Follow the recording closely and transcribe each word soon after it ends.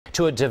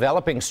To a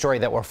developing story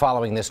that we're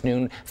following this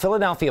noon,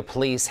 Philadelphia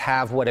police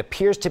have what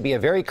appears to be a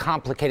very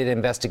complicated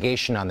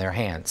investigation on their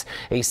hands.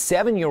 A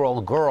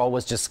 7-year-old girl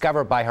was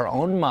discovered by her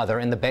own mother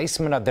in the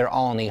basement of their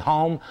Olney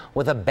home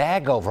with a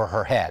bag over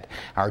her head.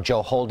 Our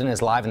Joe Holden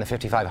is live in the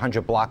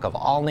 5500 block of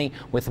Olney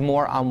with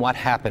more on what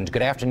happened.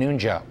 Good afternoon,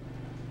 Joe.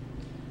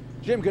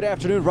 Jim, good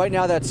afternoon. Right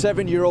now, that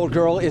 7-year-old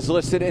girl is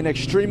listed in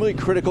extremely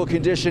critical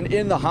condition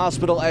in the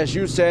hospital. As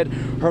you said,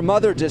 her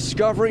mother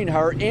discovering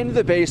her in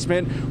the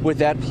basement with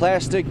that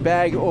plastic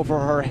bag over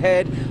her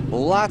head.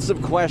 Lots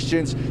of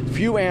questions,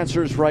 few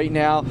answers right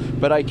now,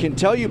 but I can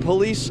tell you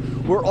police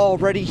were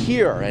already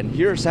here. And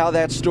here's how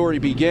that story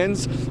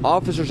begins.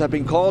 Officers have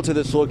been called to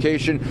this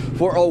location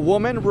for a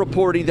woman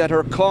reporting that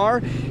her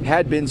car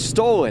had been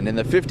stolen in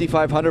the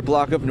 5500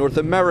 block of North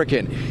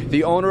American.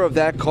 The owner of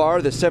that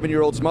car, the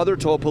 7-year-old's mother,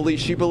 told police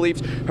she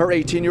believes her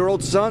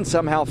 18-year-old son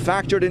somehow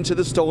factored into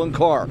the stolen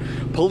car.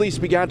 Police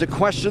began to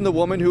question the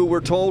woman, who were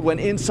told went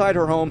inside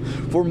her home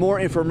for more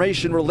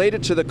information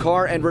related to the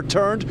car and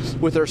returned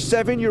with her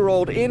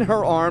 7-year-old in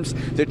her arms.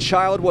 The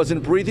child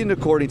wasn't breathing,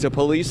 according to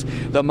police.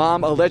 The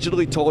mom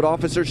allegedly told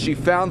officers she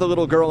found the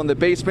little girl in the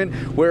basement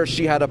where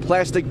she had a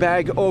plastic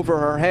bag over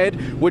her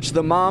head, which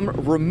the mom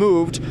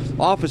removed.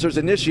 Officers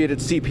initiated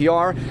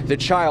CPR. The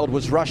child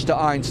was rushed to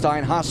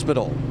Einstein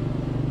Hospital.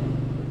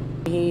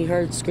 He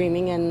heard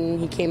screaming and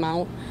he came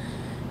out,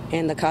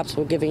 and the cops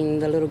were giving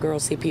the little girl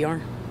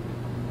CPR.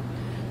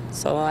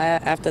 So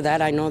after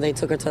that, I know they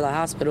took her to the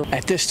hospital.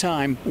 At this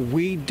time,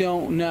 we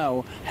don't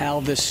know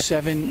how this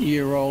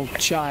 7-year-old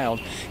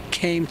child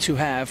came to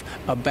have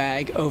a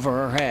bag over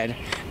her head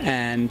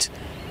and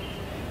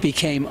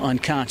became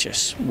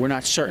unconscious. We're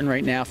not certain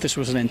right now if this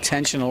was an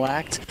intentional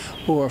act,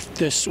 or if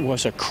this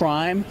was a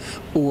crime,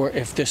 or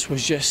if this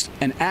was just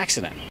an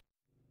accident.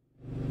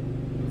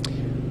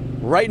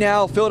 Right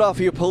now,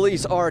 Philadelphia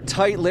police are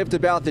tight-lipped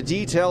about the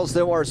details,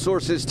 though our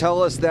sources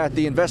tell us that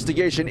the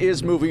investigation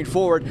is moving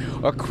forward.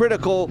 A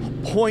critical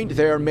point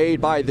there made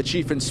by the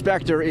chief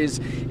inspector is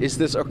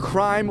this a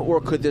crime,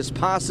 or could this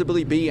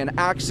possibly be an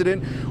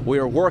accident? We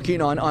are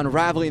working on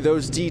unraveling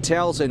those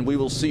details, and we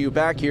will see you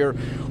back here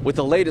with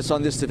the latest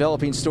on this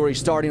developing story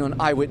starting on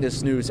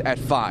Eyewitness News at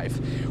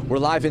 5. We're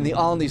live in the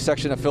Olney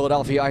section of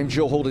Philadelphia. I'm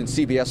Joe Holden,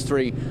 CBS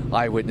 3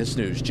 Eyewitness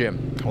News.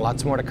 Jim.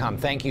 Lots more to come.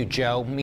 Thank you, Joe.